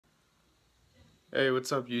Hey,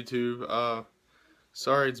 what's up, YouTube?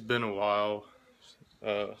 Sorry it's been a while.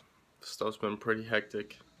 Stuff's been pretty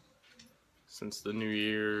hectic since the New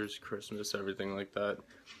Year's, Christmas, everything like that.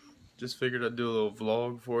 Just figured I'd do a little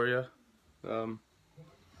vlog for you. Um,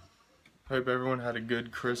 Hope everyone had a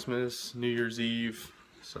good Christmas, New Year's Eve.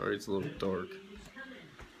 Sorry it's a little dark.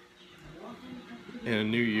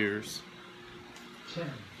 And New Year's.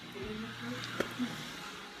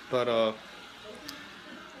 But,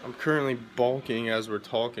 I'm currently bulking as we're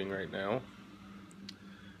talking right now.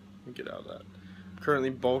 Let me get out of that. I'm currently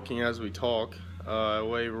bulking as we talk. I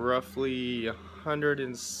weigh roughly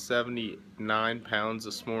 179 pounds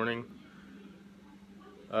this morning.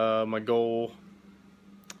 My goal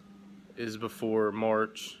is before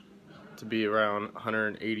March to be around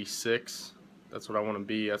 186. That's what I want to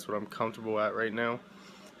be. That's what I'm comfortable at right now.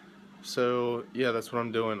 So yeah, that's what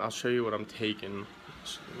I'm doing. I'll show you what I'm taking.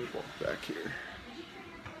 Let me walk back here.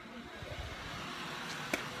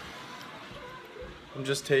 I'm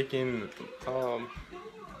just taking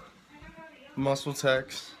Muscle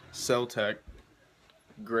Tex, Cell Tech,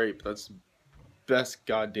 grape. That's the best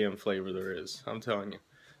goddamn flavor there is. I'm telling you.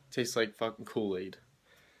 It tastes like fucking Kool-Aid.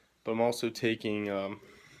 But I'm also taking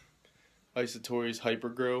Isatori's Hyper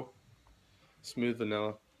Grow Smooth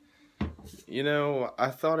Vanilla. You know, I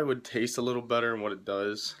thought it would taste a little better than what it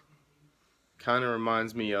does. Kind of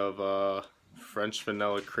reminds me of French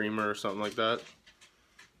vanilla creamer or something like that.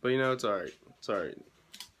 But you know, it's alright. It's alright.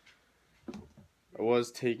 I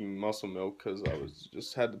was taking muscle milk because I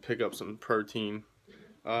just had to pick up some protein.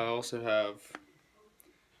 I also have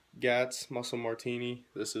GATS Muscle Martini.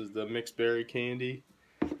 This is the mixed berry candy.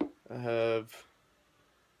 I have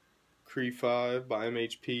Cree 5 by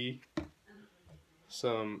MHP.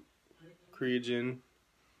 Some creatine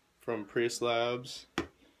from Prius Labs.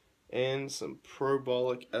 And some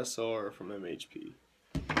Probolic SR from MHP.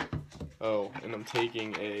 Oh, and I'm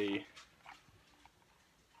taking a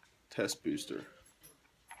test booster.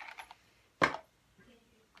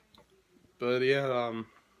 But yeah,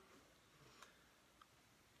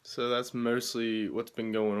 so that's mostly what's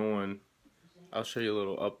been going on. I'll show you a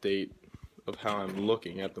little update of how I'm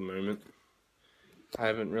looking at the moment. I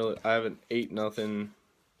haven't ate nothing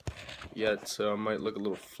yet, so I might look a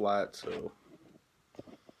little flat, so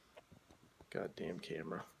goddamn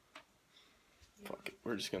camera. Fuck it,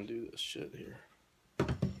 we're just gonna do this shit here.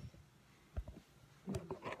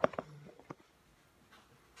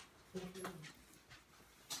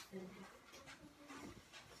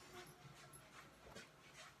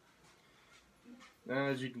 Now,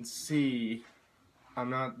 as you can see, I'm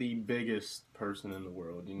not the biggest person in the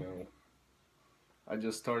world, you know. I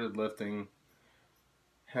just started lifting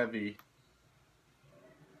heavy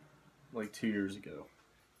like 2 years ago.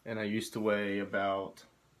 And I used to weigh about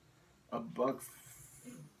a buck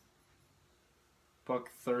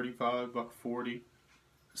 35, buck 40.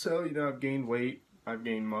 So, you know, I've gained weight, I've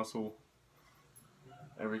gained muscle,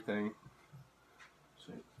 everything.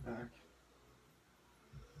 So, back.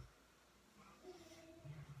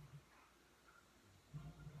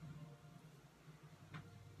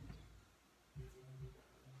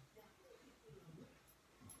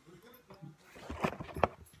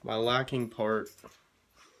 My lacking part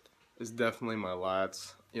is definitely my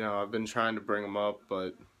lats. You know, I've been trying to bring them up, but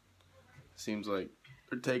it seems like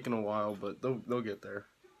they're taking a while, but they'll get there.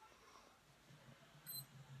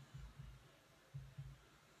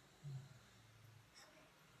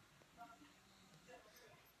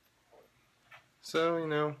 So, you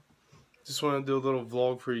know, just want to do a little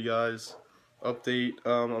vlog for you guys. Update,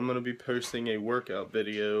 I'm going to be posting a workout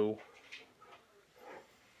video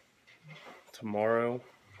tomorrow.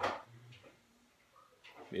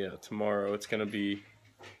 Yeah, tomorrow. It's going to be,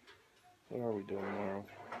 what are we doing tomorrow?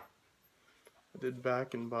 I did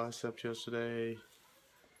back and biceps yesterday.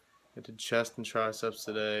 I did chest and triceps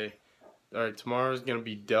today. Alright, tomorrow is going to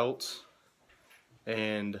be delts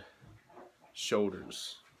and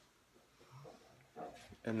shoulders.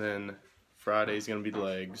 And then Friday's going to be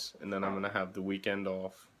legs. And then I'm going to have the weekend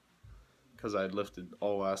off. Because I lifted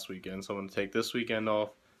all last weekend. So I'm going to take this weekend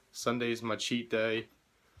off. Sunday's my cheat day.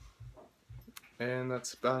 And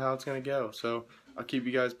that's about how it's going to go. So I'll keep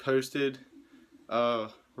you guys posted.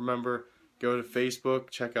 Remember, go to Facebook.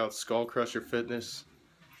 Check out Skull Crusher Fitness.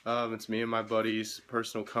 It's me and my buddy's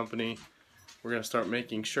personal company. We're going to start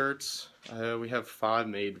making shirts. We have 5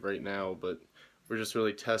 made right now, but we're just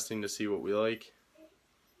really testing to see what we like.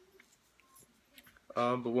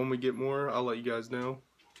 But when we get more, I'll let you guys know.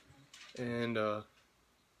 And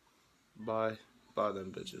buy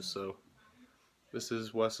them bitches. So this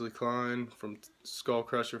is Wesley Klein from Skull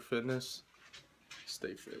Crusher Fitness.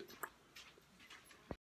 Stay fit.